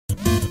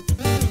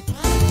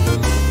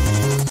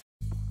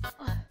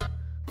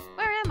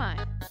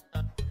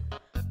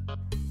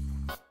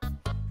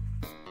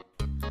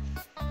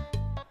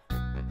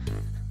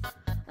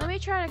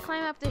try to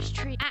climb up this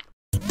tree. Ah.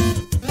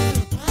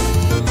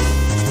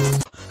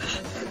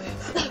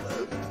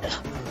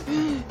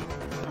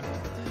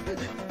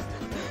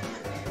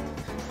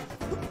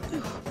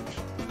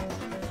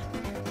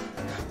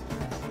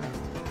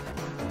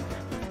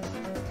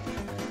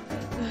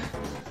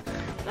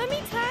 Let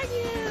me tag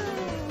you.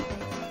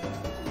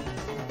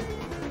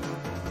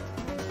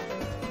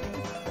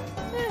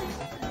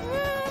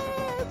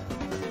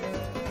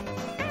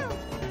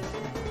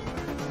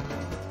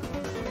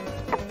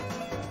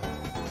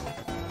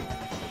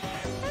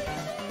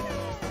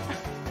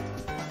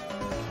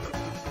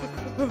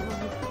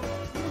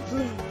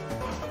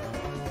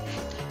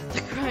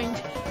 The grind,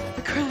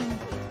 the grind.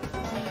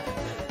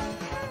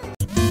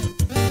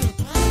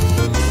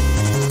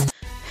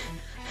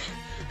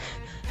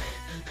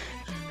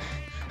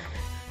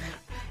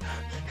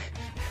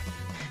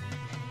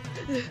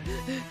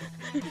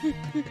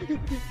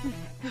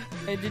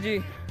 Hey,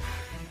 GG.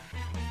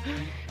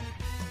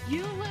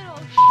 You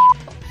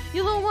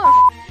little what?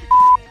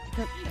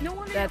 No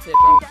wonder That's it,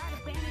 bro. dad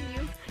abandoned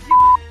you.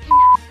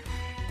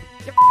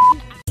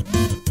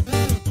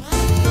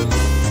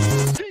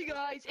 Hey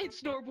guys,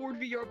 it's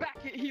SnowboardVR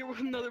back here with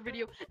another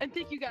video, and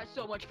thank you guys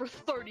so much for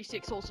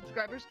 36 whole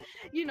subscribers.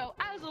 You know,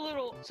 as a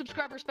little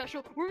subscriber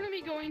special, we're gonna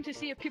be going to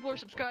see if people are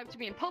subscribed to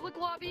me in public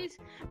lobbies.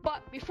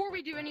 But before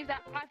we do any of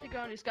that, I have to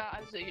go in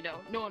disguise so you know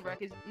no one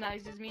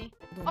recognizes me.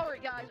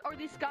 Alright guys, our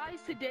disguise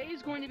today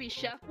is going to be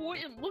Chef Boy,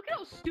 and look at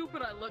how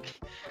stupid I look.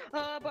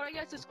 But I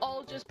guess it's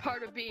all just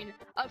part of being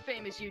a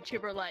famous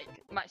YouTuber like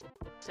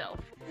myself.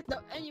 No,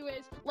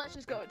 anyways, let's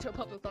just go into a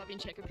public lobby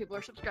and check if people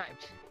are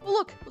subscribed. Well,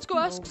 look, let's go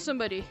ask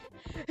somebody.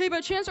 Hey,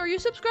 by chance, are you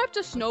subscribed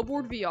to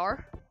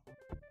SnowboardVR?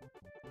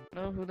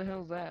 No, who the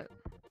hell's that?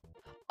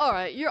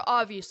 Alright, you're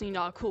obviously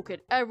not a cool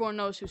kid. Everyone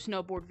knows who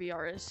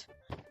SnowboardVR is.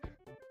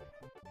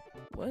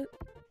 What?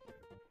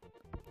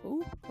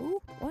 Who?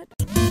 What?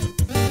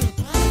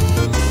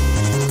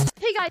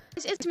 Hey guys,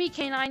 it's me,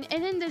 K9,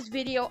 and in this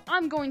video,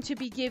 I'm going to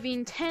be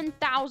giving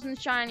 10,000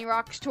 shiny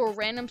rocks to a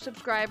random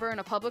subscriber in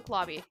a public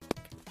lobby.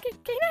 K9?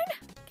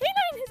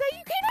 K9, is that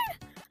you, K9?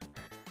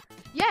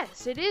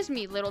 Yes, it is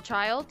me, little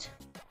child.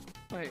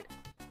 Wait,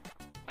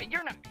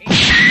 you're not me.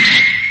 Guys,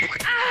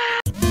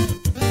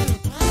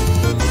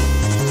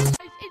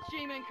 it's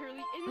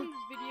Jmancurly. In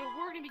this video,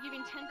 we're going to be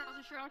giving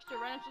 10,000 shiny rocks to a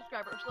random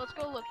subscriber, so let's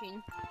go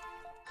looking.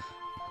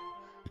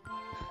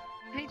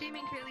 Hey,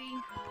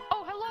 Jmancurly.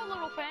 Oh, hello,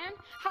 little fan.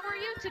 How are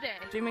you today?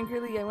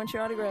 Jmancurly, I want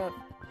your autograph.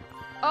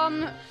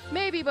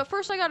 Maybe, but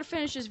first I gotta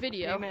finish this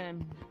video.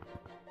 J-Man.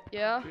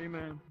 Yeah?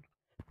 J-Man.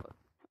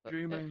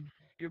 J-Man.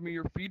 Give me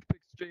your feed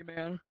pics,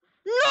 J-Man.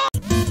 No!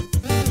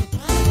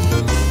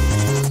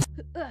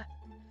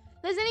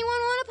 Does anyone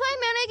want to play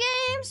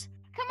minigames?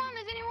 Come on,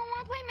 does anyone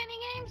want to play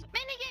minigames?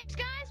 Minigames,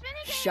 guys,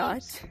 minigames!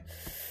 Shut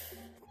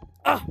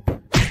up!